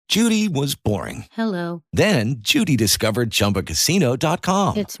Judy was boring. Hello. Then Judy discovered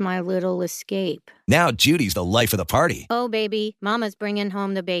ChumbaCasino.com. It's my little escape. Now Judy's the life of the party. Oh, baby, mama's bringing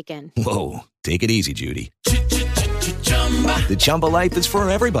home the bacon. Whoa, take it easy, Judy. The Chumba life is for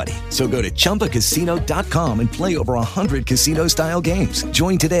everybody. So go to ChumbaCasino.com and play over 100 casino-style games.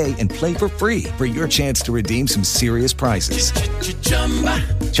 Join today and play for free for your chance to redeem some serious prizes.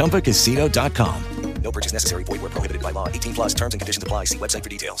 ChumbaCasino.com. No purchase necessary. Void where prohibited by law. 18 plus terms and conditions apply. See website for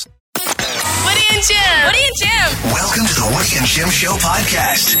details. Woody and Jim. Woody and Jim. Welcome to the Woody and Jim Show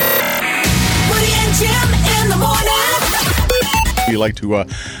podcast. Woody and Jim in the morning. We like to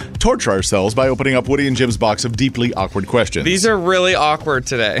torture ourselves by opening up Woody and Jim's box of deeply awkward questions. These are really awkward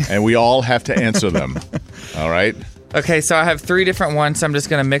today. And we all have to answer them. All right? Okay, so I have 3 different ones, so I'm just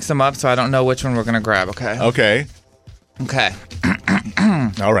going to mix them up so I don't know which one we're going to grab, okay? Okay. Okay.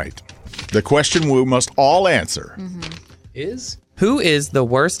 All right. The question we must all answer is, who is the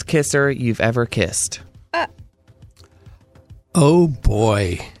worst kisser you've ever kissed? Oh,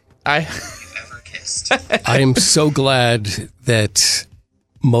 boy. I am so glad that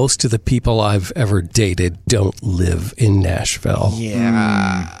most of the people I've ever dated don't live in Nashville.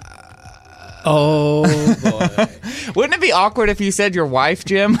 Yeah. Oh, boy. Wouldn't it be awkward if you said your wife,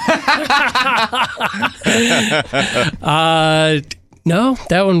 Jim? No,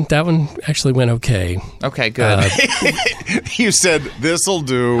 that one actually went okay. Okay, good. You said, this'll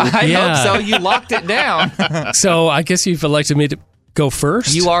do. I Yeah. hope so. You locked it down. So I guess you've elected me to go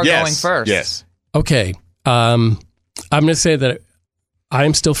first? You are Yes. going first. Yes. Okay. I'm going to say that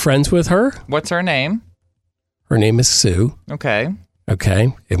I'm still friends with her. What's her name? Her name is Sue. Okay.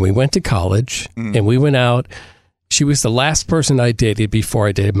 Okay. And we went to college and we went out. She was the last person I dated before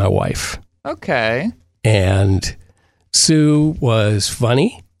I dated my wife. Okay. And Sue was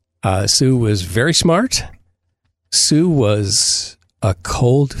funny. Sue was very smart. Sue was a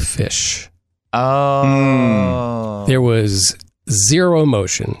cold fish. Oh. There was zero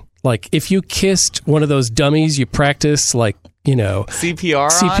emotion. Like if you kissed one of those dummies you practice, like, you know,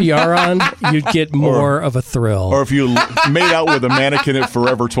 CPR on, you'd get more of a thrill. Or if you made out with a mannequin at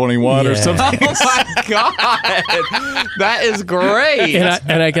Forever 21 or Yeah. something. Oh my God. That is great.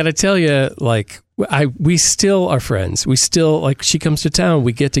 And I got to tell you, like, we still are friends. We still, like, she comes to town,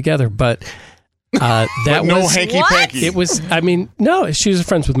 we get together, but that But no was hanky-panky. It was, I mean, no, she was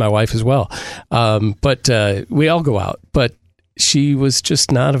friends with my wife as well. But we all go out, but she was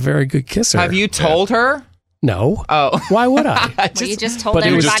just not a very good kisser. Have you told her? No. Oh. Why would I? Well, you just told But it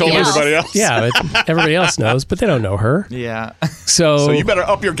You was just told everybody else. Yeah, but everybody else knows, but they don't know her. Yeah. So you better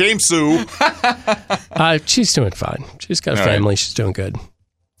up your game, Sue. She's doing fine. She's got a All right. family. She's doing good.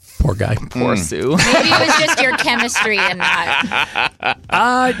 Poor guy. Poor Sue. Maybe it was just your chemistry and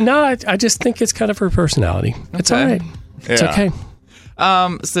not. No, I just think it's kind of her personality. It's all right. It's Yeah. okay.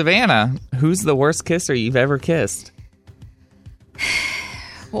 Savannah, who's the worst kisser you've ever kissed?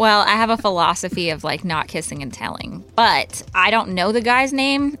 Well, I have a philosophy of like not kissing and telling, but I don't know the guy's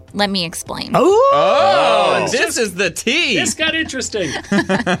name. Let me explain. Oh, this is the tea. This got interesting.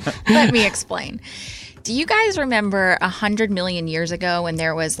 Let me explain. Do you guys remember 100 million years ago when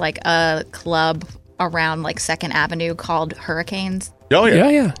there was like a club around like 2nd Avenue called Hurricanes? Oh, yeah.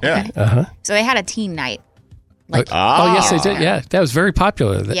 Yeah. Yeah. Uh-huh. So they had a teen night. Like, Oh, yes, they did. Yeah, that was very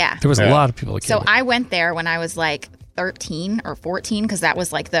popular. Yeah. There was a Yeah. lot of people that came. So I went there when I was like 13 or 14 because that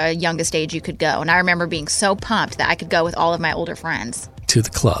was like the youngest age you could go. And I remember being so pumped that I could go with all of my older friends to the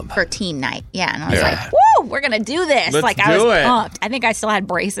club. for teen night. Yeah. And I was Yeah. like, woo, we're going to do this. Let's like I do was it. pumped. I think I still had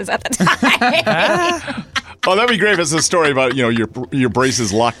braces at the time. Oh, that'd be great if it's a story about, you know, your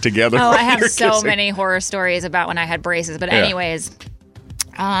braces locked together. Oh, I while have you're so kissing. many horror stories about when I had braces. But Yeah. anyways,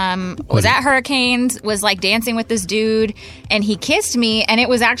 was at Hurricanes, was like dancing with this dude, and he kissed me, and it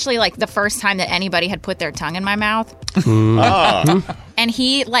was actually like the first time that anybody had put their tongue in my mouth. And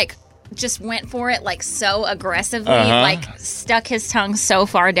he like just went for it like so aggressively, like stuck his tongue so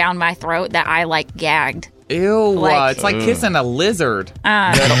far down my throat that I like gagged. Ew. Like- It's like kissing a lizard.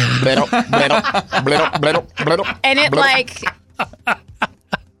 And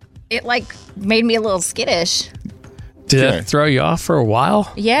it like made me a little skittish. Did Okay. that throw you off for a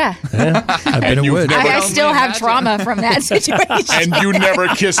while? Yeah. I bet it you've would. never- I can still only have imagine. trauma from that situation. And you never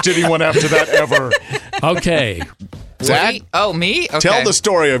kissed anyone after that ever. Okay. Zach, Woody? Oh, me? Okay. tell the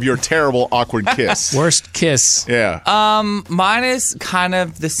story of your terrible awkward kiss. Worst kiss. Yeah. Mine is kind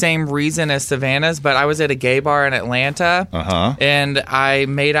of the same reason as Savannah's, but I was at a gay bar in Atlanta, and I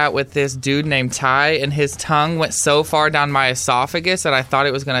made out with this dude named Ty, and his tongue went so far down my esophagus that I thought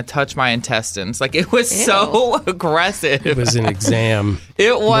it was going to touch my intestines. Like, it was so aggressive. It was an exam.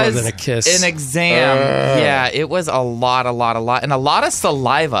 It was more than a kiss. an exam. Yeah, it was a lot, and a lot of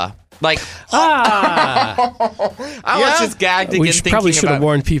saliva. Like, I was just gagged again. We probably should have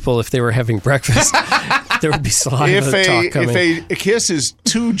warned people if they were having breakfast. There would be saliva talk coming. If a kiss is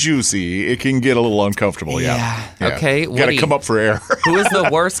too juicy, it can get a little uncomfortable. Yeah. Okay. Got to come up for air. Who was the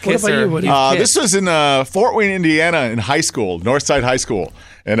worst What about kisser? you, Woody? This was in Fort Wayne, Indiana, in high school, Northside High School,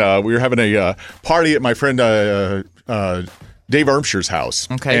 and we were having a party at my friend Dave Ermshire's house.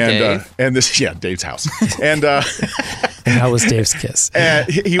 Okay, and, Dave. and this, Dave's house, and. And how was Dave's kiss?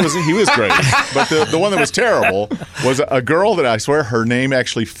 He was great, but the one that was terrible was a girl that I swear her name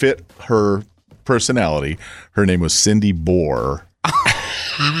actually fit her personality. Her name was Cindy Bohr.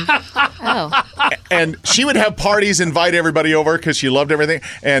 And she would have parties, invite everybody over because she loved everything.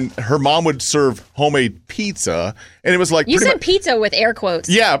 And her mom would serve homemade pizza, and it was like You said pizza with air quotes.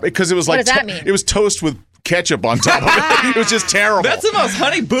 Yeah, because it was like What does that mean? It was toast with ketchup on top of it. It was just terrible. That's the most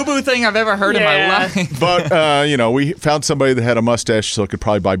honey boo boo thing I've ever heard in my life. But we found somebody that had a mustache, so could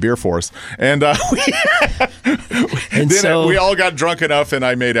probably buy beer for us. And we all got drunk enough, and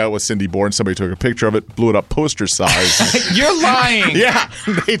I made out with Cindy Bohr. Somebody took a picture of it, blew it up poster size. You're lying. Yeah,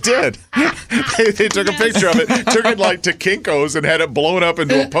 they did. They took a picture of it, took it like to Kinko's, and had it blown up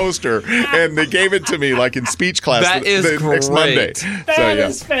into a poster, and they gave it to me like in speech class That is next Monday. That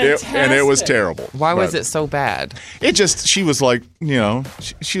is fantastic. And it was terrible. Why was it so bad? It just, she was like,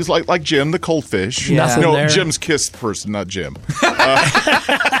 she was like Jim, the cold fish. Nothing No, there. Jim's kissed person, not Jim.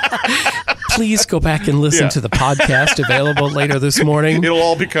 Please go back and listen to the podcast available later this morning. It'll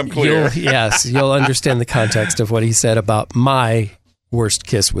all become clear. You'll understand the context of what he said about my worst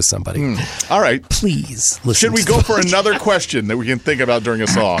kiss with somebody. All right. Please listen. Should we to go the for another question that we can think about during a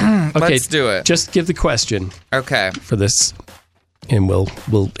song? Okay, Let's do it. Just give the question Okay. for this, and we'll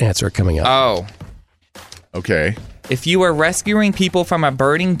answer it coming up. Oh. Okay. If you were rescuing people from a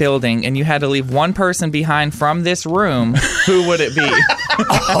burning building and you had to leave one person behind from this room, who would it be?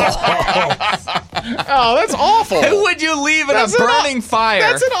 Oh, that's awful. Who would you leave in That's a an burning fire?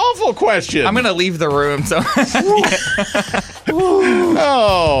 That's an awful question. I'm going to leave the room. So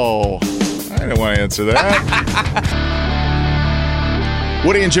Oh, I don't want to answer that.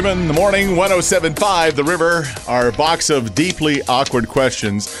 Woody and Jim in the morning, 107.5 The River, our box of deeply awkward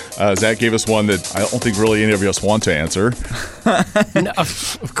questions. Zach gave us one that I don't think really any of us want to answer. No,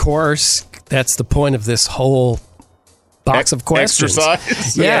 of course, that's the point of this whole box of questions.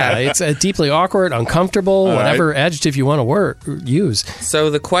 Exercise? Yeah, it's a deeply awkward, uncomfortable, whatever adjective you want to use. So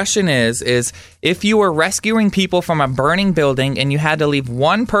the question is if you were rescuing people from a burning building and you had to leave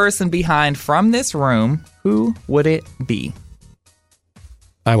one person behind from this room, who would it be?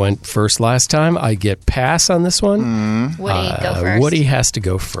 I went first last time. I get pass on this one. Woody, go first. Woody has to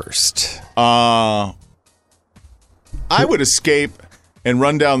go first. I would escape and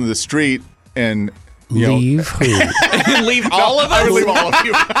run down the street and Leave who? Leave all of us? I would leave all of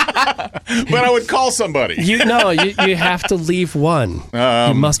you. But I would call somebody. You have to leave one.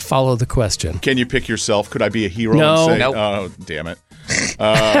 You must follow the question. Can you pick yourself? Could I be a hero No. and say, Nope. oh, damn it.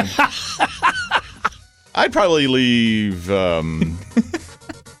 I'd probably leave...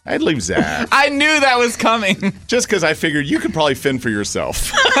 I'd leave Zach. I knew that was coming. Just because I figured you could probably fend for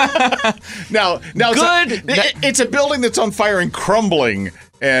yourself. now Good. It's a building that's on fire and crumbling,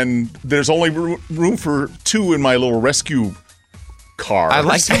 and there's only room for two in my little rescue car. I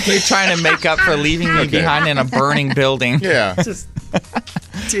like that you're trying to make up for leaving me behind in a burning building. Yeah.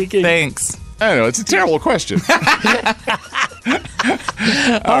 Thanks. I don't know. It's a terrible question.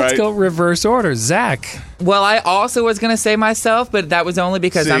 Let's go reverse order. Zach. Well, I also was going to say myself, but that was only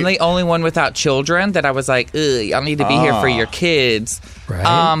because See? I'm the only one without children that I was like, ugh, y'all need to be here for your kids.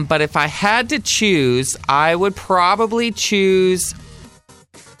 Right. But if I had to choose, I would probably choose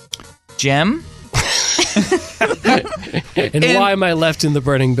Jim. And why am I left in the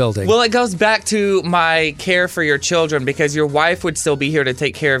burning building? Well, it goes back to my care for your children because your wife would still be here to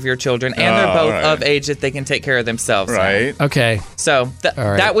take care of your children, and they're both right. of age that they can take care of themselves. Right. Okay. So All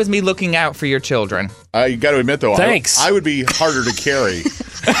right. that was me looking out for your children. You got to admit, though, Thanks. I would be harder to carry.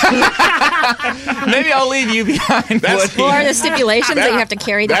 Maybe I'll leave you behind. That's- Woody. Or are the stipulations that you have to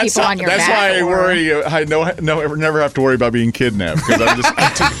carry the people on your that's back? why I or- worry. I never have to worry about being kidnapped because I'm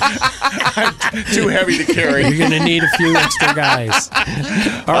too heavy to carry. You're going to need a few extra guys.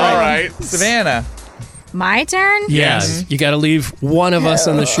 All right. Savannah. My turn? Yes. You got to leave one of us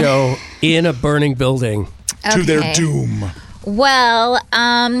on the show in a burning building. To their doom. Well,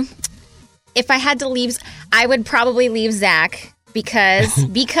 if I had to leave, I would probably leave Zach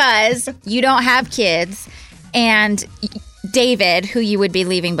because you don't have kids, and David, who you would be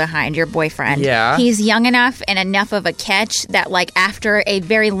leaving behind, your boyfriend. Yeah. He's young enough and enough of a catch that, like, after a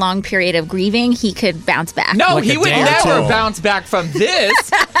very long period of grieving, he could bounce back. No, Like he a would day or never two. bounce back from this.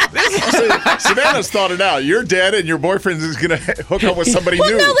 Savannah's thought it out. You're dead, and your boyfriend is going to hook up with somebody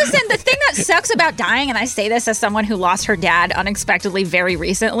Well, new. no, listen, the thing that sucks about dying, and I say this as someone who lost her dad unexpectedly very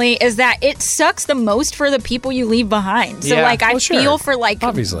recently, is that it sucks the most for the people you leave behind. So, Yeah. like, I Well, sure. feel for, like,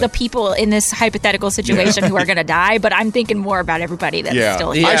 Obviously. the people in this hypothetical situation who are going to die, but I'm thinking more about everybody that's Yeah,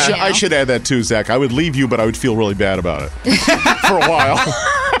 still here. Yeah. you know? I should add that too, Zach. I would leave you, but I would feel really bad about it for a while.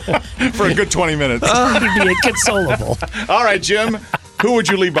 For a good 20 minutes. It'd be inconsolable. All right, Jim. Who would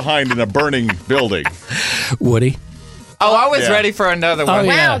you leave behind in a burning building? Woody? Oh, I was Yeah. ready for another one.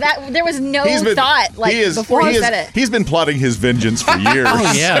 yeah. Wow, that there was no thought before you said it. He's been plotting his vengeance for years.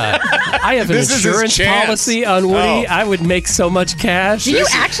 Oh, yeah. I have an This is his insurance chance. policy on Woody. Oh. I would make so much cash. Do you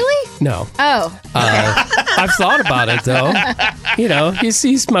actually? No. Oh. I've thought about it, though. You know,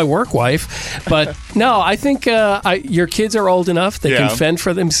 he's my work wife. But no, I think your kids are old enough. They Yeah. can fend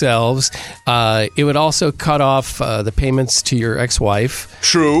for themselves. It would also cut off the payments to your ex-wife.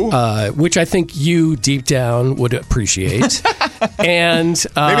 True. Which I think you deep down would appreciate. And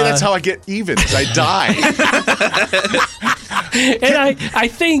Maybe that's how I get even. Is I die. and I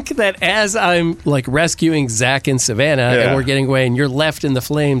think that as I'm like rescuing Zach and Savannah Yeah. and we're getting away and you're left in the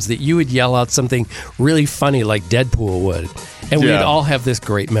flames, that you would yell out something really funny like Deadpool would. And Yeah. we'd all have this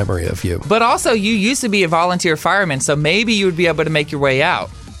great memory of you. But also, you used to be a volunteer fireman, so maybe you would be able to make your way out.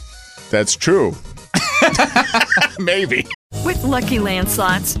 That's true. Maybe. With Lucky Land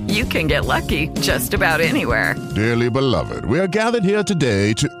Slots, you can get lucky just about anywhere. Dearly beloved, we are gathered here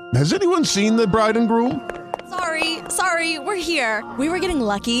today to... Has anyone seen the bride and groom? Sorry, we're here. We were getting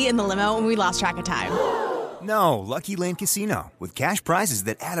lucky in the limo and we lost track of time. No, Lucky Land Casino, with cash prizes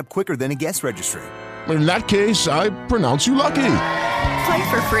that add up quicker than a guest registry. In that case, I pronounce you lucky. Play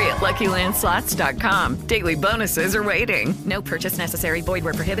for free at LuckyLandSlots.com. Daily bonuses are waiting. No purchase necessary. Void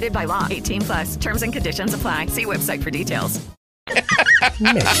where prohibited by law. 18+. Terms and conditions apply. See website for details.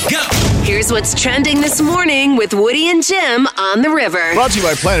 Here's what's trending this morning with Woody and Jim on the river. Brought to you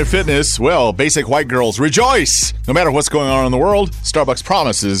by Planet Fitness. Well, basic white girls, rejoice! No matter what's going on in the world, Starbucks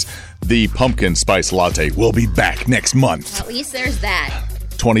promises the pumpkin spice latte will be back next month. At least there's that.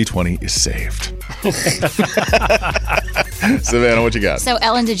 2020 is saved. Savannah, what you got? So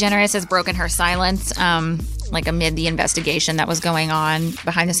Ellen DeGeneres has broken her silence, like amid the investigation that was going on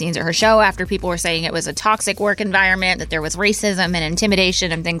behind the scenes of her show after people were saying it was a toxic work environment, that there was racism and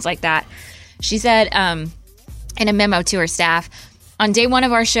intimidation and things like that. She said in a memo to her staff, on day one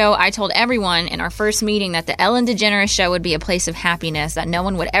of our show, I told everyone in our first meeting that the Ellen DeGeneres show would be a place of happiness, that no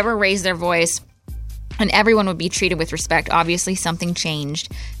one would ever raise their voice, and everyone would be treated with respect. Obviously, something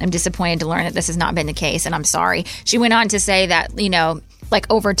changed. I'm disappointed to learn that this has not been the case, and I'm sorry. She went on to say that, you know, like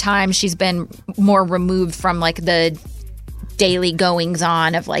over time, she's been more removed from like the daily goings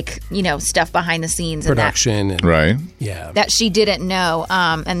on of like, you know, stuff behind the scenes. Production. And right. Yeah. That she didn't know,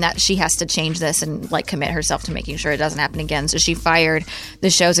 and that she has to change this and like commit herself to making sure it doesn't happen again. So she fired the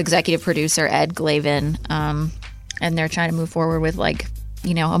show's executive producer, Ed Glavin, and they're trying to move forward with like,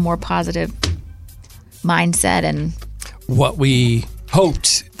 you know, a more positive mindset and what we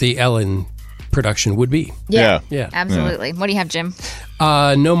hoped the Ellen production would be. Yeah. Absolutely. Yeah. What do you have, Jim?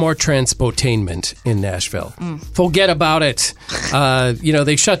 No more transpotainment in Nashville. Forget about it. You know,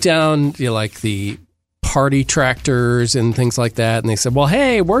 they shut down like the party tractors and things like that. And they said, well,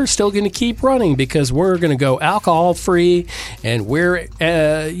 hey, we're still going to keep running because we're going to go alcohol free and we're,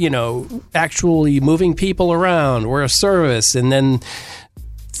 you know, actually moving people around. We're a service. And then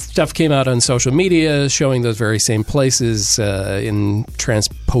stuff came out on social media showing those very same places in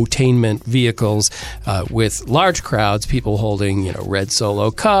transpotainment vehicles with large crowds, people holding, you know, red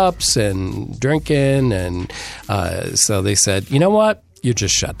Solo cups and drinking. And so they said, you know what? You're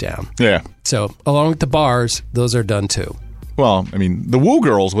just shut down. Yeah. So along with the bars, those are done too. Well, I mean, the woo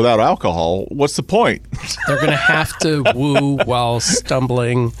girls without alcohol, what's the point? They're going to have to woo while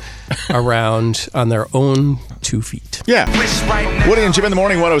stumbling around on their own 2 feet. Yeah. Woody and Jim in the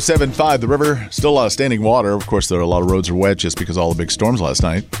morning, 107.5 The River. Still a lot of standing water. Of course, there are a lot of roads are wet just because of all the big storms last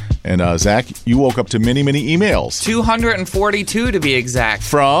night. And Zach, you woke up to many, many emails. 242 to be exact.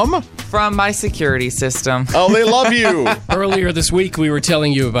 From my security system. Oh, they love you. Earlier this week, we were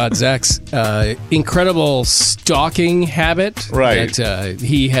telling you about Zach's incredible stalking habit. Right. That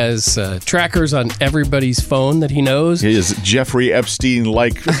he has trackers on everybody's phone that he knows. His Jeffrey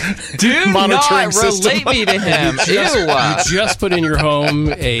Epstein-like monitoring system. Relate me to him. You just put in your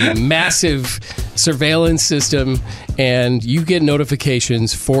home a massive surveillance system, and you get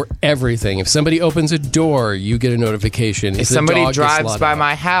notifications for everything. If somebody opens a door, you get a notification. If somebody drives by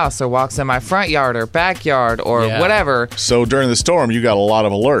my house or walks in my front yard or backyard or whatever. So during the storm, you got a lot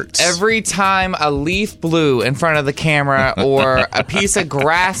of alerts. Every time a leaf blew in front of the camera or a piece of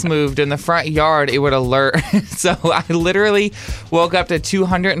grass moved in the front yard, it would alert. So I literally woke up to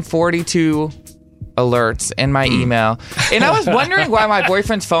 242 alerts in my email. And I was wondering why my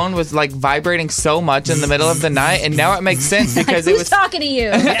boyfriend's phone was like vibrating so much in the middle of the night, and now it makes sense because it was talking to you.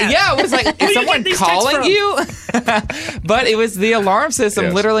 Yeah, it was like, is someone calling you? But it was the alarm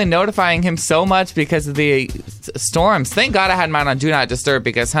system literally notifying him so much because of the storms. Thank God I had mine on Do Not Disturb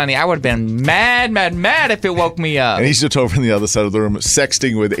because, honey, I would have been mad if it woke me up. And he's just over on the other side of the room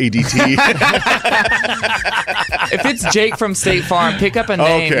sexting with ADT. If it's Jake from State Farm, pick up a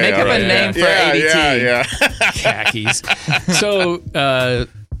name. Make up a name for ADT. Yeah. Khakis. So,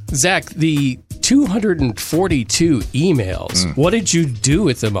 Zach, the 242 emails, what did you do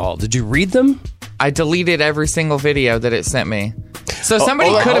with them all? Did you read them? I deleted every single video that it sent me. So somebody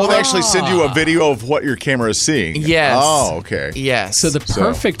could have actually send you a video of what your camera is seeing. Yes. Oh, okay. Yes. So the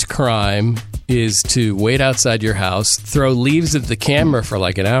perfect crime is to wait outside your house, throw leaves at the camera for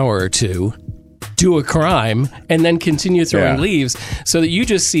like an hour or two, do a crime, and then continue throwing leaves so that you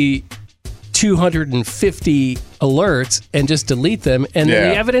just see 250 alerts and just delete them, and then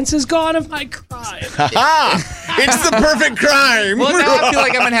the evidence is gone of my crime. It's the perfect crime. Well, now I feel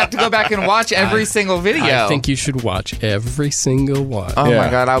like I'm going to have to go back and watch every single video. I think you should watch every single one. Oh my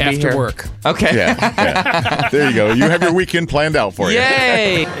God, I'll be here. After work. Okay. Yeah. There you go. You have your weekend planned out for you.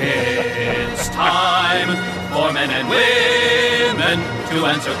 Yay! It's time for men and women to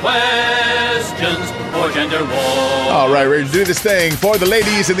answer questions for gender roles. All right, ready to do this thing. For the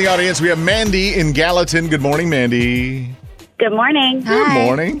ladies in the audience, we have Mandy in Gallatin. Good morning, Mandy. Good morning. Good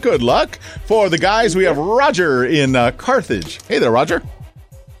morning. Good luck. For the guys, we have Roger in Carthage. Hey there, Roger.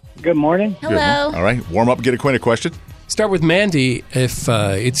 Good morning. Hello. All right, warm up, get a acquainted question. Start with Mandy. If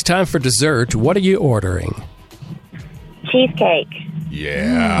it's time for dessert, what are you ordering? Cheesecake.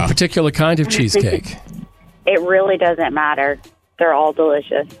 Yeah. A particular kind of cheesecake. It really doesn't matter. They're all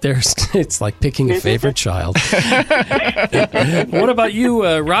delicious. It's like picking a favorite child. What about you,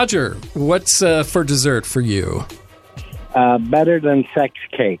 Roger? What's for dessert for you? Better than sex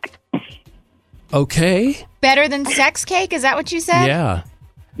cake. Okay. Better than sex cake? Is that what you said? Yeah.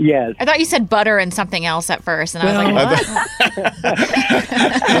 Yes. I thought you said butter and something else at first, and I was like,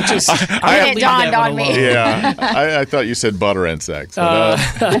 what? It dawned on me. Yeah. I thought you said butter and sex. Wow,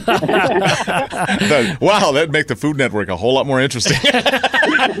 that'd make the Food Network a whole lot more interesting.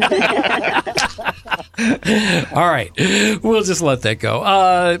 All right. We'll just let that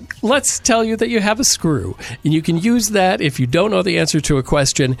go. Let's tell you that you have a screw, and you can use that if you don't know the answer to a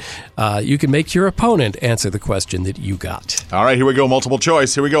question. You can make your opponent answer the question that you got. All right, here we go. Multiple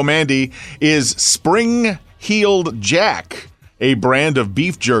choice. Here we go, Mandy. Is Spring-Heeled Jack a brand of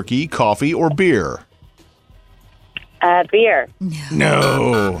beef jerky, coffee, or beer? Beer.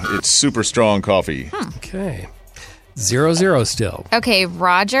 No, it's super strong coffee. Okay. 0-0 still. Okay,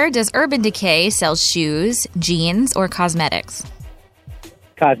 Roger, does Urban Decay sell shoes, jeans, or cosmetics?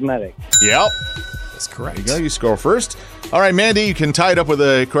 Cosmetics. Yep. That's correct. There you go. You score first. All right, Mandy, you can tie it up with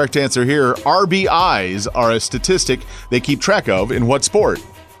a correct answer here. RBIs are a statistic they keep track of in what sport?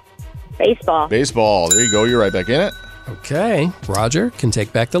 Baseball. Baseball. There you go. You're right back in it. Okay. Roger can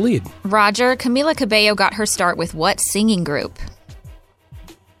take back the lead. Roger, Camila Cabello got her start with what singing group?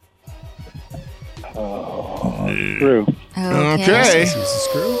 Screw. Okay.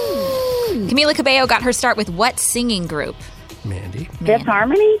 Camila Cabello got her start with what singing group? Mandy. Fifth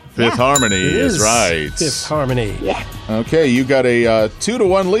Harmony? Fifth Harmony is right. Fifth Harmony. Yeah. Okay, you got a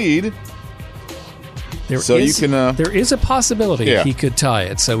 2-1 lead. There is a possibility he could tie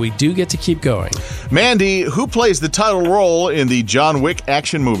it, so we do get to keep going. Mandy, who plays the title role in the John Wick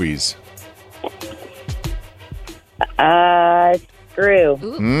action movies? Screw.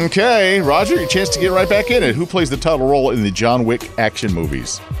 Okay, Roger, your chance to get right back in it. Who plays the title role in the John Wick action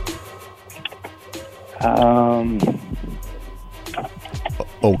movies?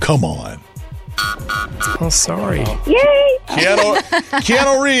 Oh, come on. Oh, sorry. Yay!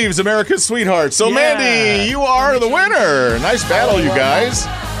 Keanu Reeves, America's sweetheart. So, Mandy, you are the winner. Nice battle, you guys.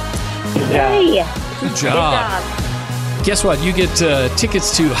 Yay. Good job. Guess what? You get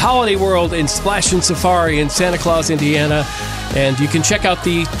tickets to Holiday World in Splashin' Safari in Santa Claus, Indiana. And you can check out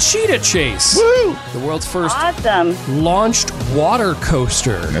the Cheetah Chase. Woo! The world's first launched water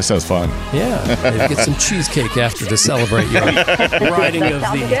coaster. That sounds fun. Yeah. And get some cheesecake after to celebrate your riding of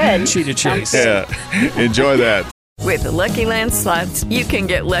the Cheetah Chase. Yeah. Enjoy that. With the Lucky Land Slots, you can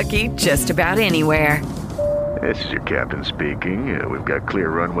get lucky just about anywhere. This is your captain speaking. We've got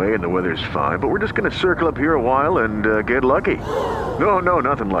clear runway and the weather's fine, but we're just going to circle up here a while and get lucky. No,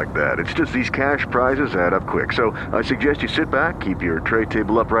 nothing like that. It's just these cash prizes add up quick. So I suggest you sit back, keep your tray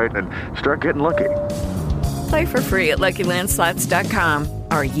table upright, and start getting lucky. Play for free at LuckyLandSlots.com.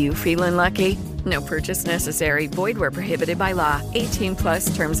 Are you feeling lucky? No purchase necessary. Void where prohibited by law.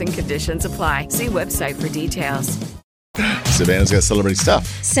 18+ terms and conditions apply. See website for details. Savannah's got celebrity stuff.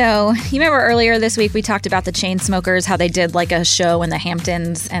 So, you remember earlier this week we talked about the chain smokers, how they did like a show in the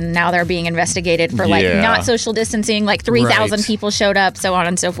Hamptons, and now they're being investigated for not social distancing, like 3,000 people showed up, so on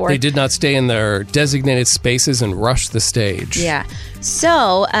and so forth. They did not stay in their designated spaces and rush the stage. Yeah.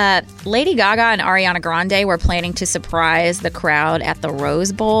 So, Lady Gaga and Ariana Grande were planning to surprise the crowd at the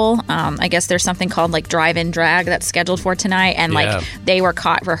Rose Bowl. I guess there's something called like drive-in drag that's scheduled for tonight, and like they were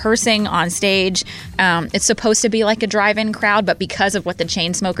caught rehearsing on stage. It's supposed to be like a drive-in crowd, but because of what the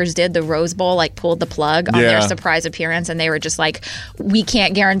Chainsmokers did, the Rose Bowl like pulled the plug on their surprise appearance, and they were just like, we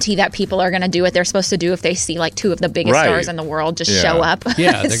can't guarantee that people are going to do what they're supposed to do if they see like two of the biggest stars in the world just show up.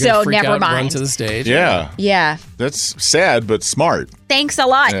 Yeah, they're so freak never out, mind. Run to the stage. Yeah. That's sad, but smart. Thanks a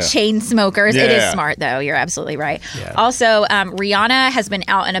lot, Chainsmokers. It is smart, though. You're absolutely right. Yeah. Also, Rihanna has been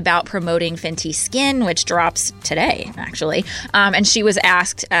out and about promoting Fenty Skin, which drops today, actually. And she was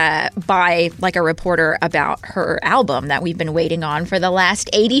asked by like a reporter about her album that we've been waiting on for the last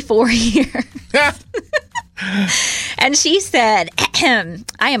 84 years. And she said,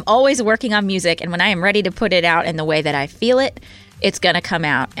 I am always working on music, and when I am ready to put it out in the way that I feel it, it's going to come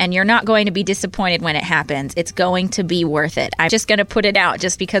out, and you're not going to be disappointed when it happens. It's going to be worth it. I'm just going to put it out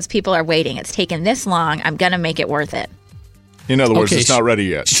just because people are waiting. It's taken this long. I'm going to make it worth it. In other words, it's not ready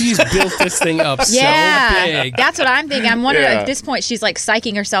yet. She's built this thing up so big. That's what I'm thinking. I'm wondering at this point she's like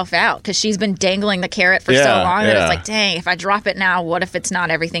psyching herself out because she's been dangling the carrot for so long that it's like, dang, if I drop it now, what if it's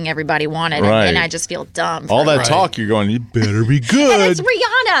not everything everybody wanted? Right. And I just feel dumb. All that talk, you're going, you better be good. And it's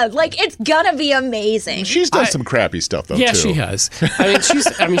Rihanna. Like, it's going to be amazing. She's done some crappy stuff, though, yeah, too. she has.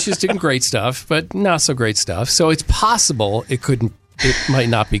 I mean, she's doing great stuff, but not so great stuff. So it's possible it might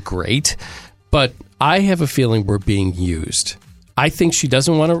not be great, but I have a feeling we're being used. I think she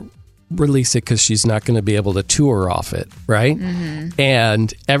doesn't want to release it because she's not going to be able to tour off it, right? Mm-hmm.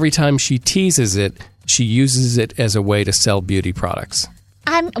 And every time she teases it, she uses it as a way to sell beauty products.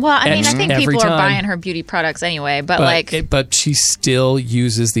 I think people are buying her beauty products anyway, but she still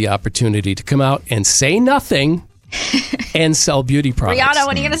uses the opportunity to come out and say nothing and sell beauty products. Rihanna,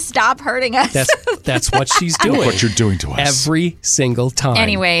 when are you going to stop hurting us? That's what she's doing. Look what you're doing to us. Every single time.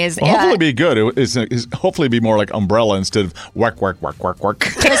 Anyways. Hopefully be good. Hopefully be more like Umbrella instead of whack, whack, whack, whack,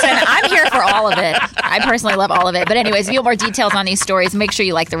 whack. Listen, I'm here for all of it. I personally love all of it. But anyways, if you want more details on these stories, make sure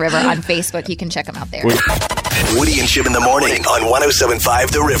you like The River on Facebook. You can check them out there. Woody and Jim in the morning on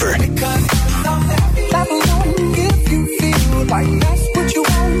 107.5 The River.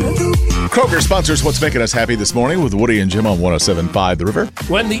 Kroger sponsors What's Making Us Happy this morning with Woody and Jim on 107.5 The River.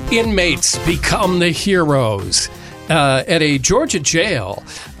 When the inmates become the heroes. At a Georgia jail,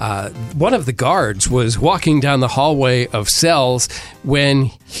 one of the guards was walking down the hallway of cells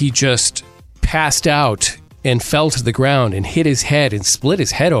when he just passed out and fell to the ground and hit his head and split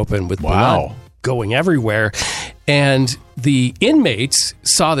his head open with blood going everywhere. And the inmates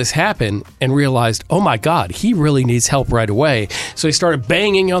saw this happen and realized, oh my God, he really needs help right away. So they started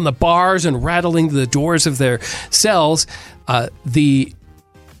banging on the bars and rattling the doors of their cells. The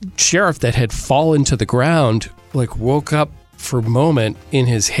sheriff that had fallen to the ground woke up for a moment in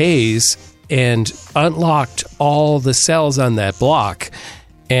his haze and unlocked all the cells on that block.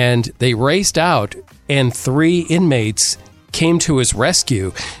 And they raced out, and 3 inmates came to his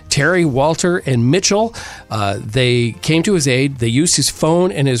rescue. Terry, Walter, and Mitchell, they came to his aid. They used his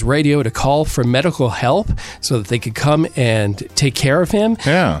phone and his radio to call for medical help so that they could come and take care of him.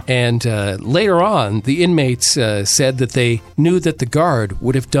 Yeah. And later on, the inmates said that they knew that the guard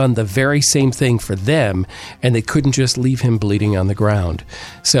would have done the very same thing for them, and they couldn't just leave him bleeding on the ground.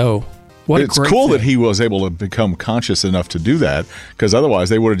 So it's cool that he was able to become conscious enough to do that, because otherwise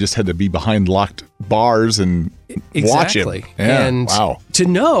they would have just had to be behind locked bars and watch him. Yeah. And to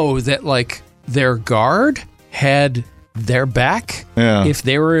know that their guard had their back if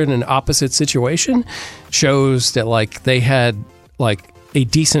they were in an opposite situation shows that they had a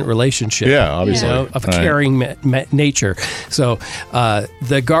decent relationship. Yeah, obviously. You know, of a Right. caring nature. So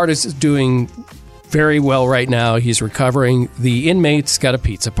the guard is doing very well right now. He's recovering. The inmates got a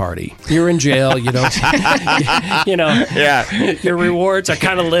pizza party. You're in jail. You don't, you know, your rewards are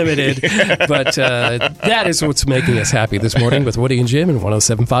kind of limited. But that is what's making us happy this morning with Woody and Jim and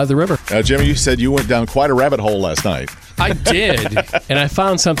 107.5 The River. Jimmy, you said you went down quite a rabbit hole last night. I did. And I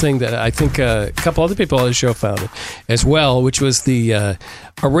found something that I think a couple other people on the show found as well, which was the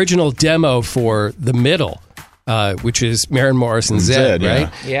original demo for The Middle. Which is Maren Morrison's Zed, right?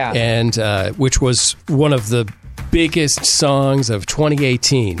 Yeah. And which was one of the biggest songs of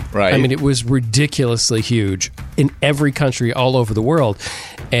 2018. Right. I mean, it was ridiculously huge in every country all over the world.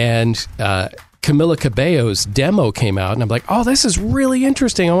 And Camila Cabello's demo came out, and I'm like, oh, this is really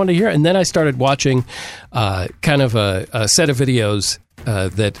interesting. I want to hear it. And then I started watching kind of a set of videos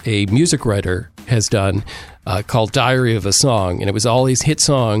that a music writer has done called Diary of a Song, and it was all these hit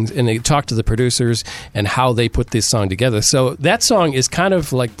songs, and they talked to the producers and how they put this song together. So that song is kind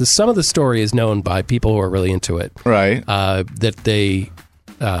of like some of the story is known by people who are really into it. Right. That they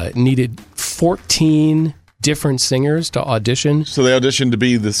needed 14 different singers to audition. So they auditioned to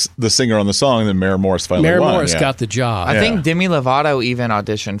be the singer on the song, and then Maren Morris finally won. Maren Morris got the job. I think Demi Lovato even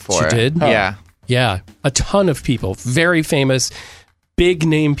auditioned for it. She did? Yeah. Yeah. A ton of people, very famous, big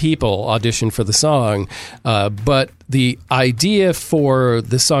name people auditioned for the song, but the idea for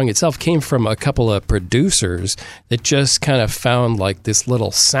the song itself came from a couple of producers that just kind of found like this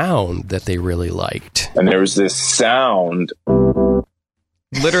little sound that they really liked. And there was this sound.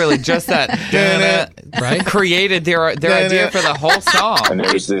 Literally just that right? created their idea for the whole song. And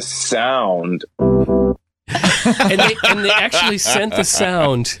there was this sound. and they actually sent the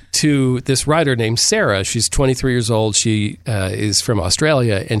sound to this writer named Sarah. She's 23 years old. She is from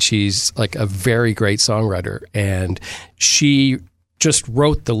Australia, and she's like a very great songwriter. And she just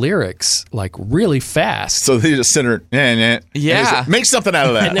wrote the lyrics like really fast. So they just sent her, yeah, make something out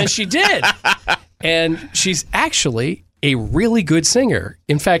of that. And then she did. And she's actually a really good singer.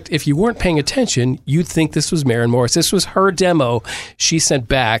 In fact, if you weren't paying attention, you'd think this was Maren Morris. This was her demo she sent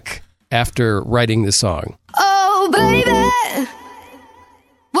back after writing the song. Oh, baby,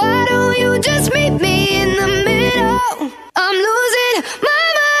 why don't you just meet me in the middle? I'm losing my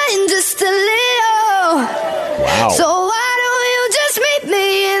mind just a little. Wow. So why don't you just meet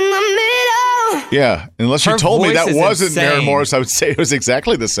me in the middle? Yeah, unless you Her told me voice that is wasn't insane. Maren Morris, I would say it was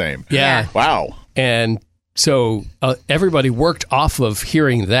exactly the same. Yeah. Wow. And so everybody worked off of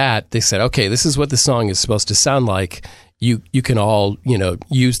hearing that. They said, okay, this is what the song is supposed to sound like. You can all,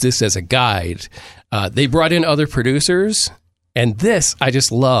 use this as a guide. They brought in other producers, and this, I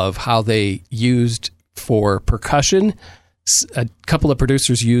just love how they used for percussion. A couple of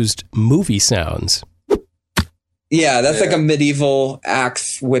producers used movie sounds. Yeah, that's like a medieval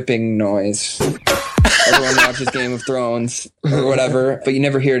axe whipping noise. Everyone watches Game of Thrones or whatever, but you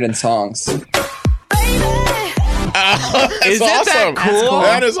never hear it in songs. Isn't awesome. that cool?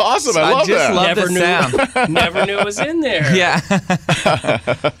 That is awesome. I love just that. love the sound. Never knew it was in there. Yeah.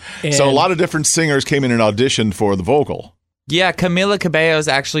 So a lot of different singers came in and auditioned for the vocal. Yeah, Camila Cabello's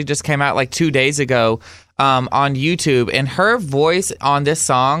actually just came out like 2 days ago on YouTube, and her voice on this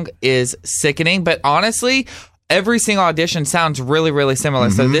song is sickening. But honestly, every single audition sounds really, really similar.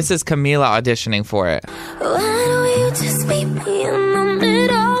 So this is Camila auditioning for it. Why don't you just meet me in the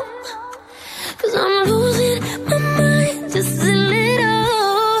middle? 'Cause I'm losing my mind just a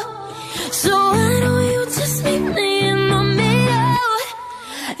little. So why don't you just meet me in the middle?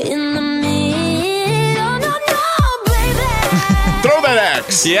 In the middle, no, baby. Throw that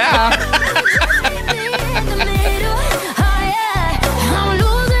axe. Yeah.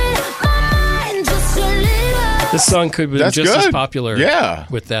 This song could have been That's just as good. popular Yeah.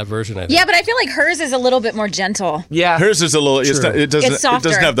 with that version, I think. Yeah, but I feel like hers is a little bit more gentle. Yeah. Hers is a little. It's True. not, it doesn't. It's It doesn't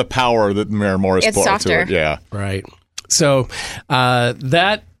softer. have the power that Maren Morris It's brought softer. to it. Yeah. Right. So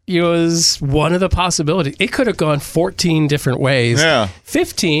that was one of the possibilities. It could have gone 14 different ways. Yeah.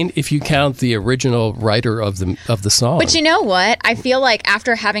 15 if you count the original writer of the song. But you know what? I feel like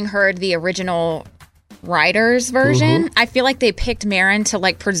after having heard the original writer's version, I feel like they picked Maren to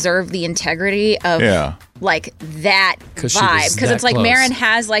like preserve the integrity of like that 'Cause she was vibe. Because that it's like close. Maren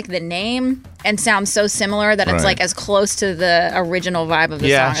has like the name and sounds so similar that it's Right. like as close to the original vibe of the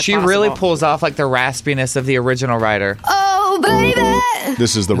Yeah, song as she possible. really pulls off like the raspiness of the original writer. Oh, baby.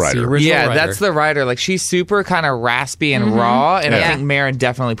 This is the That's the writer. original Yeah, writer. that's the writer. Like she's super kind of raspy and raw, and I Yeah. think Maren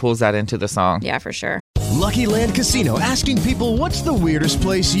definitely pulls that into the song. Yeah, for sure. Lucky Land Casino, asking people, what's the weirdest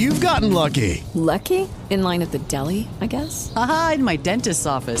place you've gotten lucky? Lucky? In line at the deli, I guess? Aha, in my dentist's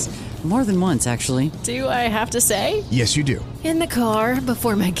office. More than once, actually. Do I have to say? Yes, you do. In the car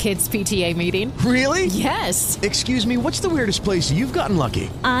before my kids' PTA meeting. Really? Yes. Excuse me, what's the weirdest place you've gotten lucky?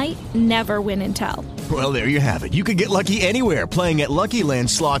 I never win and tell. Well, there you have it. You can get lucky anywhere, playing at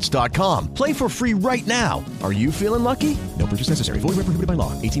LuckyLandSlots.com. Play for free right now. Are you feeling lucky? No purchase necessary. Void where prohibited by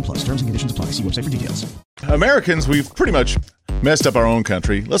law. 18 plus. Terms and conditions apply. See website for details. Americans, we've pretty much messed up our own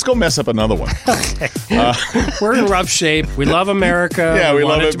country. Let's go mess up another one. We're in rough shape. We love America. Yeah, we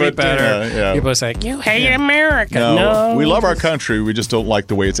want love it to be better. People say, you hate America. No. We love our country. We just don't like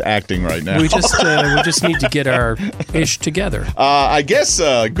the way it's acting right now. We just need to get our ish together. I guess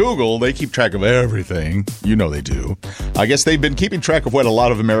Google, they keep track of everything. You know they do. I guess they've been keeping track of what a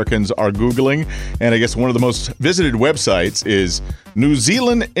lot of Americans are Googling. And I guess one of the most visited websites is New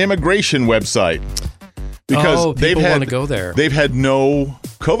Zealand immigration website. Because people want to go there. They've had no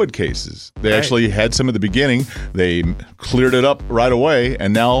COVID cases. They actually had some at the beginning. They cleared it up right away,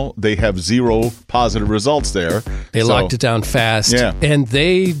 and now they have 0 positive results there. They locked it down fast. Yeah. And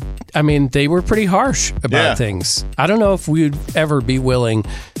they were pretty harsh about things. I don't know if we'd ever be willing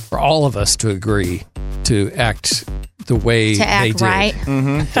for all of us to agree to act the way they did. Right.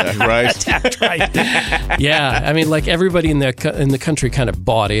 Mm-hmm. To act right. To act right. Yeah. I mean, like everybody in the country kind of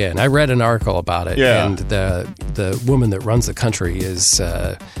bought in. I read an article about it. Yeah. And the woman that runs the country is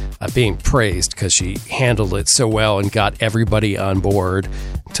being praised because she handled it so well and got everybody on board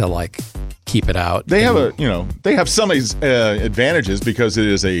to keep it out. They have some advantages because it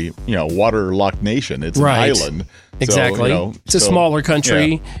is a waterlocked nation. It's an island. Exactly. So, it's a smaller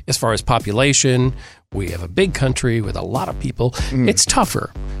country as far as population. We have a big country with a lot of people. It's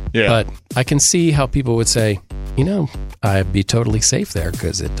tougher. Yeah. But I can see how people would say, I'd be totally safe there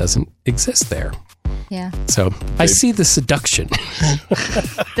because it doesn't exist there. Yeah. So I see the seduction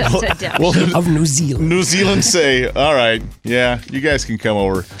of New Zealand. New Zealand say, all right, yeah, you guys can come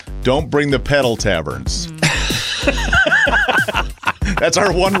over. Don't bring the pedal taverns. That's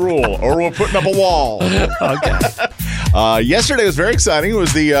our one rule, or we're putting up a wall. Okay. Yesterday was very exciting. It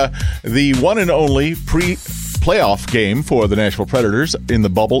was the one and only pre-playoff game for the Nashville Predators in the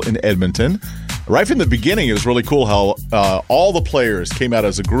bubble in Edmonton. Right from the beginning, it was really cool how all the players came out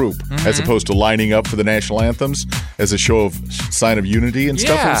as a group, as opposed to lining up for the national anthems as a show of sign of unity and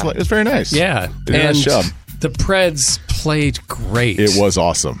stuff. It was very nice. Yeah. They did a nice job. The Preds played great. It was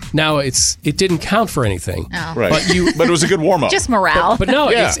awesome. Now it didn't count for anything, right? But it was a good warm up. Just morale. But no,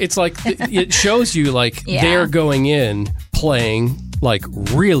 it's like it shows you they're going in playing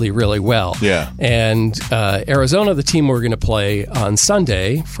really, really well. Yeah. And Arizona, the team we're going to play on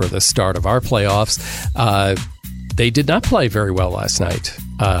Sunday for the start of our playoffs, they did not play very well last night.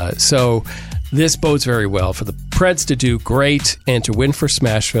 So this bodes very well for the Preds to do great and to win for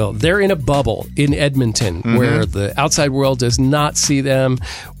Smashville. They're in a bubble in Edmonton where the outside world does not see them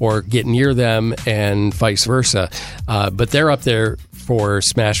or get near them and vice versa. But they're up there for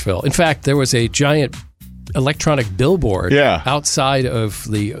Smashville. In fact, there was a giant electronic billboard outside of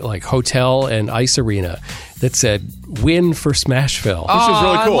the hotel and ice arena that said "Win for Smashville," which is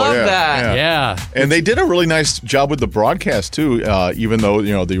really cool. I love that. Yeah, and they did a really nice job with the broadcast too. Even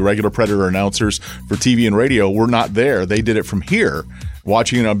though the regular Predator announcers for TV and radio were not there, they did it from here,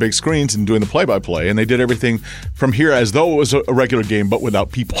 watching it on big screens and doing the play-by-play, and they did everything from here as though it was a regular game, but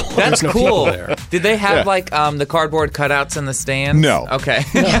without people. That's no cool. people there. Did they have the cardboard cutouts in the stands? No. Okay.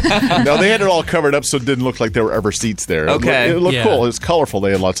 No, they had it all covered up, so it didn't look like there were ever seats there. Okay. It looked cool. It was colorful.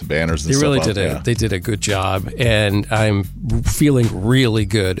 They had lots of banners and they stuff. Really did They did a good job, and I'm feeling really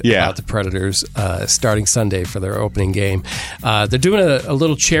good about the Predators starting Sunday for their opening game. They're doing a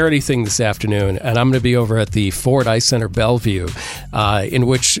little charity thing this afternoon, and I'm going to be over at the Ford Ice Center Bellevue, in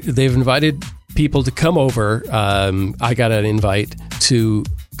which they've invited people to come over. I got an invite to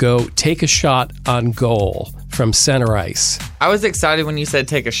go take a shot on goal from center ice. I was excited when you said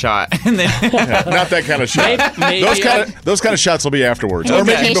take a shot. And then not that kind of shot. Maybe those kind of shots will be afterwards. Or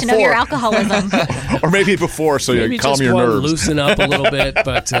maybe before. Of your alcoholism. Or maybe before, so you calm your nerves. Loosen up a little bit.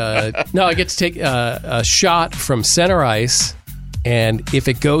 But no, I get to take a shot from center ice, and if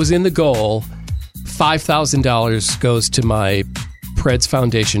it goes in the goal, $5,000 goes to my Preds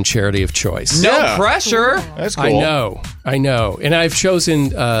Foundation charity of choice. No pressure. That's cool. I know. And I've chosen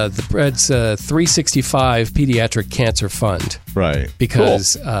the Preds 365 Pediatric Cancer Fund. Right.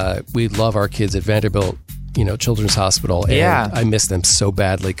 Because we love our kids at Vanderbilt, Children's Hospital. And I miss them so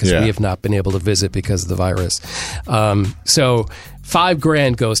badly because we have not been able to visit because of the virus. So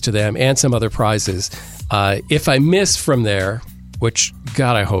 $5,000 goes to them and some other prizes. If I miss from there, which,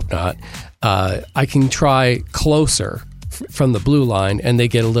 God, I hope not, I can try closer from the blue line, and they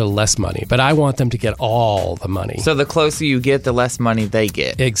get a little less money. But I want them to get all the money. So the closer you get, the less money they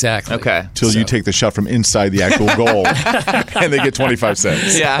get. Exactly. Okay. Till you take the shot from inside the actual goal, and they get 25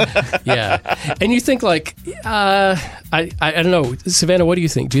 cents. Yeah. Yeah. And you think like, I don't know, Savannah, what do you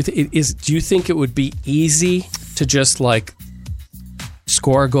think? Do you think it would be easy to just like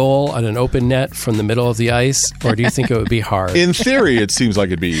score a goal on an open net from the middle of the ice, or do you think it would be hard? In theory, it seems like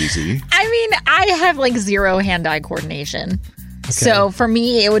it'd be easy. I mean, I have like zero hand-eye coordination. Okay. So for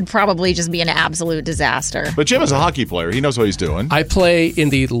me, it would probably just be an absolute disaster. But Jim is a hockey player. He knows what he's doing. I play in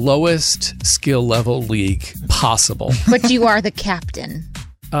the lowest skill level league possible. But you are the captain.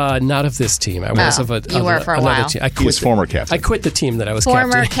 Not of this team. I was of another while. Team. He was former captain. I quit the team that I was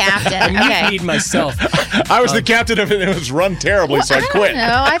former captain. captain. Okay. I need myself. I was the captain of it, and it was run terribly, so I quit.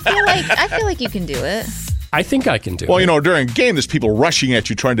 No, I feel like you can do it. I think I can do it. Well, you know, during a game, there's people rushing at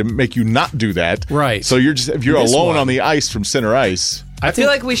you trying to make you not do that. Right. So if you're alone on the ice from center ice. I feel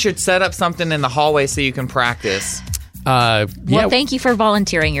like we should set up something in the hallway so you can practice. Well, thank you for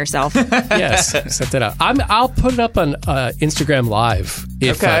volunteering yourself. Yes, set that up. I'll put it up on Instagram Live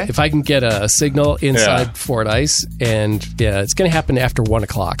if I can get a signal inside Fort Ice, and it's going to happen after 1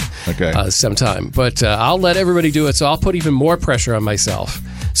 o'clock. Sometime. But I'll let everybody do it, so I'll put even more pressure on myself.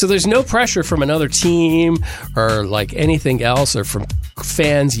 So there's no pressure from another team or like anything else, or from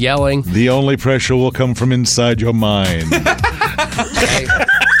fans yelling. The only pressure will come from inside your mind.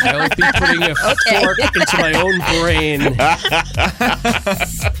 I'll be putting a fork into my own brain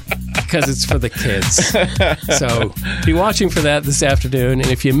because it's for the kids. So be watching for that this afternoon. And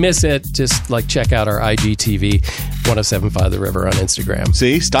if you miss it, just like check out our IGTV 1075 The River on Instagram.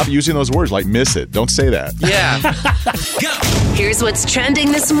 See, stop using those words like miss it. Don't say that. Yeah. Here's what's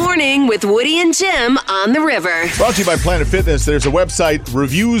trending this morning with Woody and Jim on the River. Brought to you by Planet Fitness. There's a website,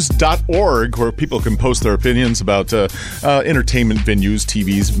 reviews.org, where people can post their opinions about entertainment venues,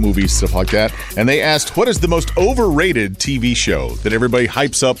 TVs, movies, stuff like that. And they asked, what is the most overrated TV show that everybody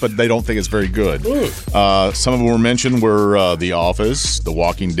hypes up but they don't think is very good? Some of them were mentioned were The Office, The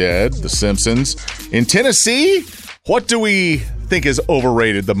Walking Dead, The Simpsons. In Tennessee, what do we think is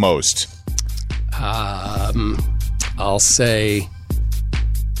overrated the most? I'll say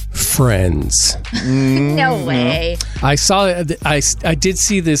Friends. No way. I did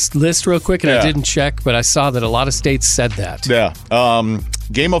see this list real quick, and I didn't check, but I saw that a lot of states said that. Yeah.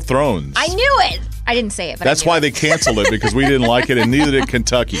 Game of Thrones. I knew it. I didn't say it, but that's why they canceled it, because we didn't like it, and neither did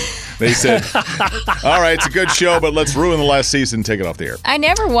Kentucky. They said, all right, it's a good show, but let's ruin the last season and take it off the air. I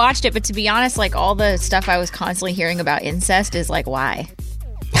never watched it, but to be honest, like all the stuff I was constantly hearing about incest is like, why?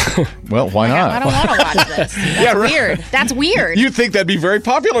 Well, why not? I don't want to watch this. That's weird. That's weird. You'd think that'd be very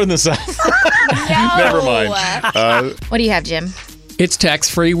popular in the South. No. Never mind. What do you have, Jim? It's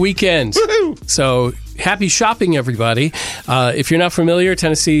tax-free weekend. Woo-hoo! So happy shopping, everybody. If you're not familiar,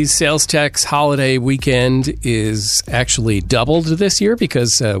 Tennessee's sales tax holiday weekend is actually doubled this year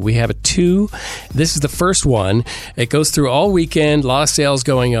because we have it 2. This is the first one. It goes through all weekend, a lot of sales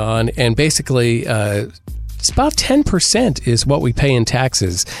going on, and basically it's about 10% is what we pay in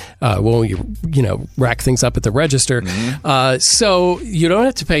taxes when we, rack things up at the register. Mm-hmm. So you don't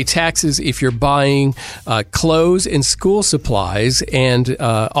have to pay taxes if you're buying clothes and school supplies, and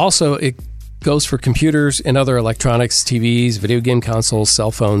also it goes for computers and other electronics, TVs, video game consoles, cell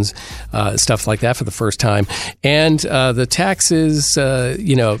phones, stuff like that for the first time. And the taxes,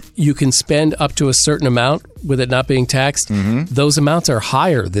 you can spend up to a certain amount with it not being taxed. Mm-hmm. Those amounts are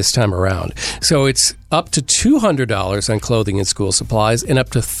higher this time around. So it's up to $200 on clothing and school supplies, and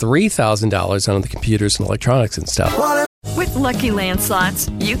up to $3,000 on the computers and electronics and stuff. With Lucky Land Slots,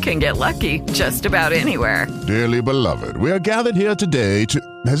 you can get lucky just about anywhere. Dearly beloved, we are gathered here today to...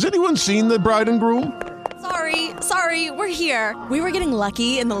 Has anyone seen the bride and groom? Sorry, we're here. We were getting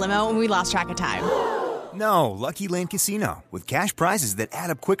lucky in the limo and we lost track of time. No, Lucky Land Casino, with cash prizes that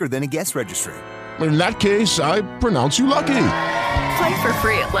add up quicker than a guest registry. In that case, I pronounce you lucky. Play for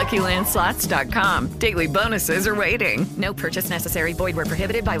free at LuckyLandSlots.com. Daily bonuses are waiting. No purchase necessary. Void where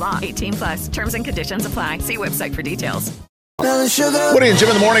prohibited by law. 18+. Terms and conditions apply. See website for details. Woody and Jim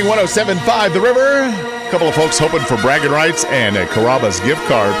in the morning, 107.5 The River. A couple of folks hoping for bragging rights and a Carrabba's gift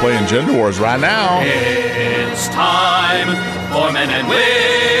card playing Gender Wars right now. It's time for men and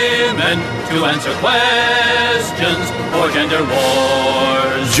women to answer questions for Gender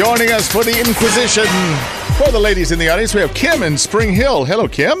Wars. Joining us for the Inquisition, for the ladies in the audience, we have Kim in Spring Hill. Hello,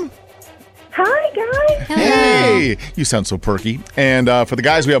 Kim. Hi, guys. Hey, you sound so perky. And for the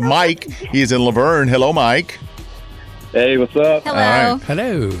guys, we have Mike. He's in Laverne. Hello, Mike. Hey, what's up? Hello. All right.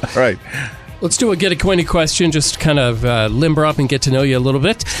 Hello. All right. Let's do a get acquainted question, just kind of limber up and get to know you a little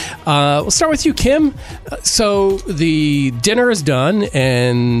bit. We'll start with you, Kim. So the dinner is done,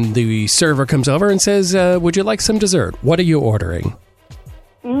 and the server comes over and says, would you like some dessert? What are you ordering?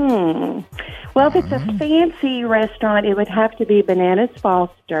 Well, if it's a fancy restaurant, it would have to be Bananas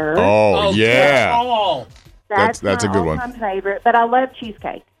Foster. Oh, yeah. That's a good one. That's my favorite, but I love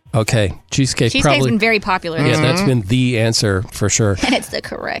cheesecake. Okay, cheesecake Cheesecake's probably been very popular. Yeah, that's been the answer for sure. And it's the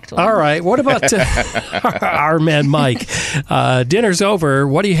correct one. All right, what about our man Mike? Dinner's over.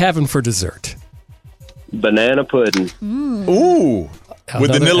 What are you having for dessert? Banana pudding. Ooh,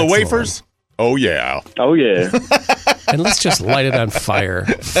 with vanilla wafers? Oh, yeah. Oh, yeah. And let's just light it on fire,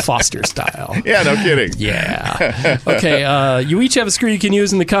 Foster style. Yeah, no kidding. Yeah. Okay, you each have a screw you can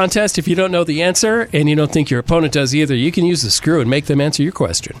use in the contest. If you don't know the answer and you don't think your opponent does either, you can use the screw and make them answer your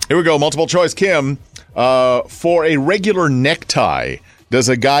question. Here we go. Multiple choice. Kim, for a regular necktie, does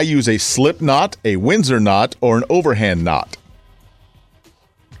a guy use a slip knot, a Windsor knot, or an overhand knot?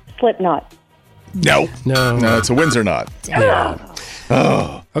 Slip knot. No, it's a Windsor knot. Yeah.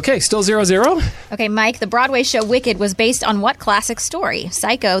 Oh. Okay, still 0-0. Okay, Mike, the Broadway show Wicked was based on what classic story?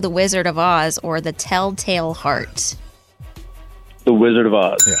 Psycho, The Wizard of Oz, or The Telltale Heart? The Wizard of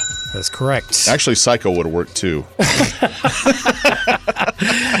Oz. Yeah, that's correct. Actually, Psycho would have worked too.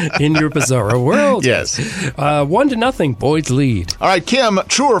 In your bizarro world. Yes. 1-0, Boyd's lead. All right, Kim,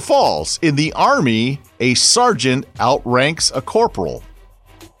 true or false? In the Army, a sergeant outranks a corporal.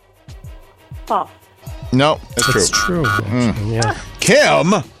 False. No, that's true. Yeah.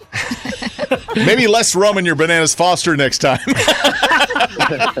 Kim, maybe less rum in your Bananas Foster next time.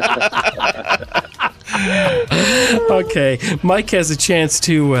 Okay, Mike has a chance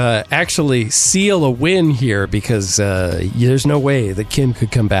to actually seal a win here because there's no way that Kim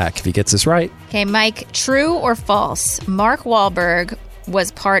could come back if he gets this right. Okay, Mike, true or false? Mark Wahlberg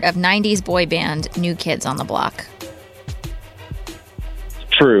was part of 90s boy band New Kids on the Block.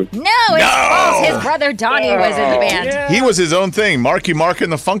 True. No, it's false. His brother Donnie was in the band. Yeah. He was his own thing. Marky Mark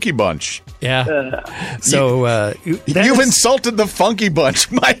and the Funky Bunch. Yeah. So you've insulted the Funky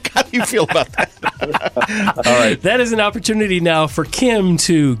Bunch, Mike. How do you feel about that? All right. That is an opportunity now for Kim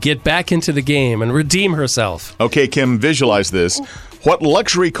to get back into the game and redeem herself. Okay, Kim, visualize this. What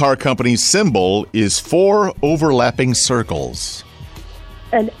luxury car company's symbol is 4 overlapping circles?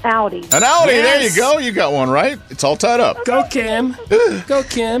 An Audi. An Audi. Yes. There you go. You got one right. It's all tied up. Go, Kim. Go,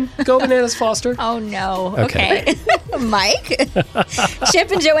 Kim. Go, Bananas Foster. Oh, no. Okay. Mike,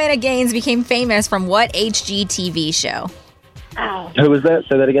 Chip and Joanna Gaines became famous from what HGTV show? Ow. Who was that?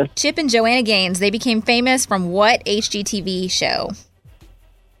 Say that again. Chip and Joanna Gaines, they became famous from what HGTV show?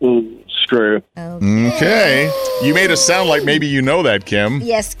 Screw. Okay. You made us sound like maybe you know that, Kim.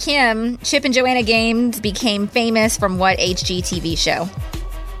 Yes, Kim. Chip and Joanna Gaines became famous from what HGTV show?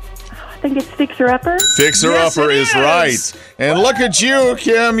 I think it's Fixer Upper. Fixer Upper is right. And look at you,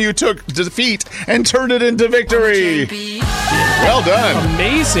 Kim. You took defeat and turned it into victory. Well done.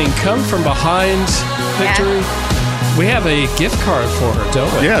 Amazing. Come from behind victory. Yeah. We have a gift card for her,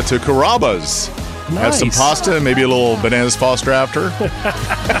 don't we? Yeah, to Carrabba's. Nice. Have some pasta, maybe a little Bananas Foster after.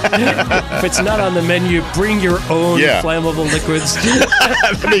 If it's not on the menu, bring your own flammable liquids.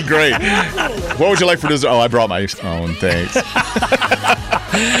 That'd be great. What would you like for dessert? Oh, I brought my own, thanks.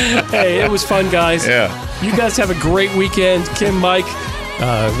 Hey, it was fun, guys. Yeah. You guys have a great weekend. Kim, Mike,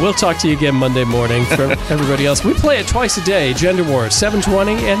 we'll talk to you again Monday morning. For everybody else, we play it twice a day, Gender Wars,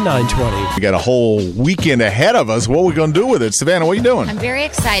 7:20 and 9:20. We got a whole weekend ahead of us. What are we going to do with it? Savannah, what are you doing? I'm very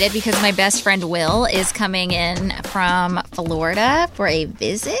excited because my best friend Will is coming in from Florida for a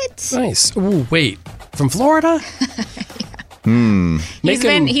visit. Nice. Ooh, wait. From Florida? Make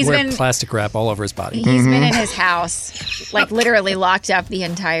him wear plastic wrap all over his body. He's been in his house, like literally locked up the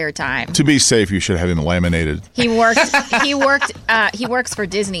entire time. To be safe, you should have him laminated. He works for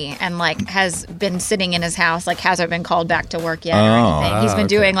Disney and like has been sitting in his house, like hasn't been called back to work yet or anything. He's been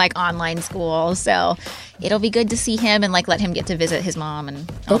doing like online school, so it'll be good to see him and like let him get to visit his mom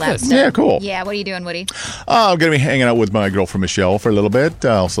and all that stuff. Yeah, cool. Yeah, what are you doing, Woody? I'm going to be hanging out with my girlfriend Michelle for a little bit.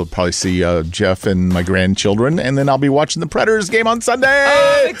 I'll also probably see Jeff and my grandchildren, and then I'll be watching the Predators game on Sunday.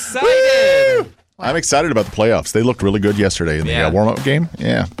 Oh, I'm excited. Woo! I'm excited about the playoffs. They looked really good yesterday in the warm-up game.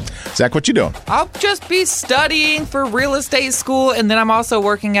 Yeah. Zach, what you doing? I'll just be studying for real estate school, and then I'm also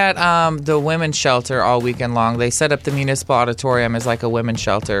working at the women's shelter all weekend long. They set up the municipal auditorium as like a women's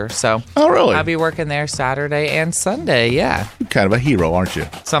shelter. So really? I'll be working there Saturday and Sunday, yeah. You're kind of a hero, aren't you?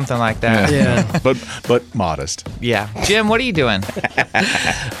 Something like that. Yeah. but modest. Yeah. Jim, what are you doing?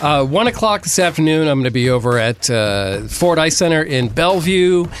 1 o'clock this afternoon, I'm going to be over at Ford Ice Center in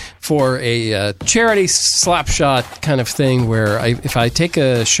Bellevue for a charity slap shot kind of thing where if I take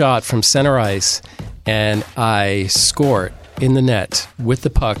a shot from center ice and I score it in the net with the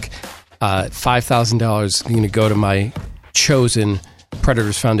puck, $5,000 is going to go to my chosen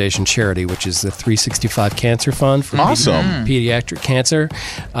Predators Foundation charity, which is the 365 Cancer Fund for pediatric cancer.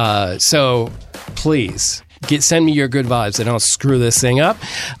 So please send me your good vibes and I'll screw this thing up.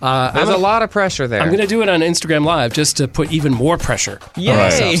 There's a lot of pressure there. I'm going to do it on Instagram Live just to put even more pressure on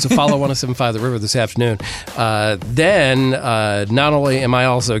myself. So follow 107.5 The River this afternoon. Then, not only am I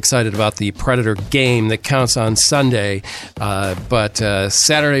also excited about the Predator game that counts on Sunday, but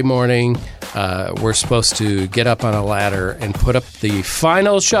Saturday morning, we're supposed to get up on a ladder and put up the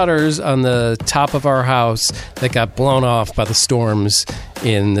final shutters on the top of our house that got blown off by the storms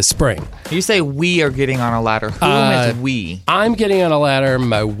in the spring. You say we are getting on a ladder. Who is we? I'm getting on a ladder.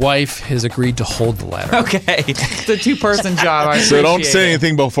 My wife has agreed to hold the ladder. Okay. It's a two-person job. So don't say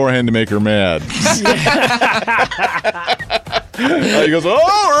anything beforehand to make her mad. He goes,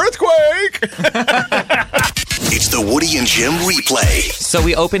 oh, earthquake! It's the Woody and Jim replay. So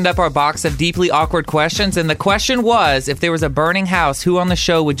we opened up our box of deeply awkward questions, and the question was, if there was a burning house, who on the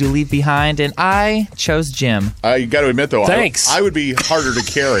show would you leave behind? And I chose Jim. I got to admit, though, thanks. I would be harder to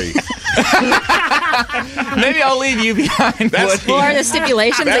carry. Maybe I'll leave you behind. Or the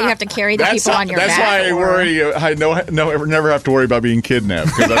stipulations that you have to carry the people on your back. That's why I worry. I never have to worry about being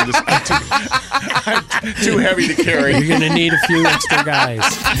kidnapped because I'm too heavy to carry. You're going to need a few extra guys.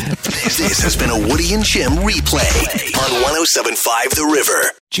 This has been a Woody and Jim replay on 107.5 The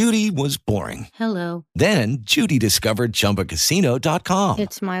River. Judy was boring. Hello. Then Judy discovered ChumbaCasino.com.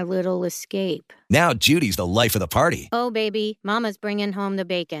 It's my little escape. Now Judy's the life of the party. Oh, baby, mama's bringing home the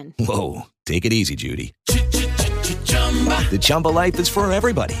bacon. Whoa, take it easy, Judy. The Chumba life is for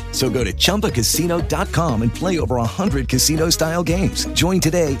everybody. So go to ChumbaCasino.com and play over 100 casino-style games. Join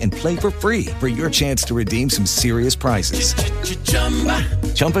today and play for free for your chance to redeem some serious prizes.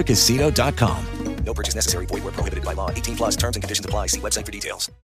 ChumbaCasino.com. No purchase necessary. Void where prohibited by law. 18+ terms and conditions apply. See website for details.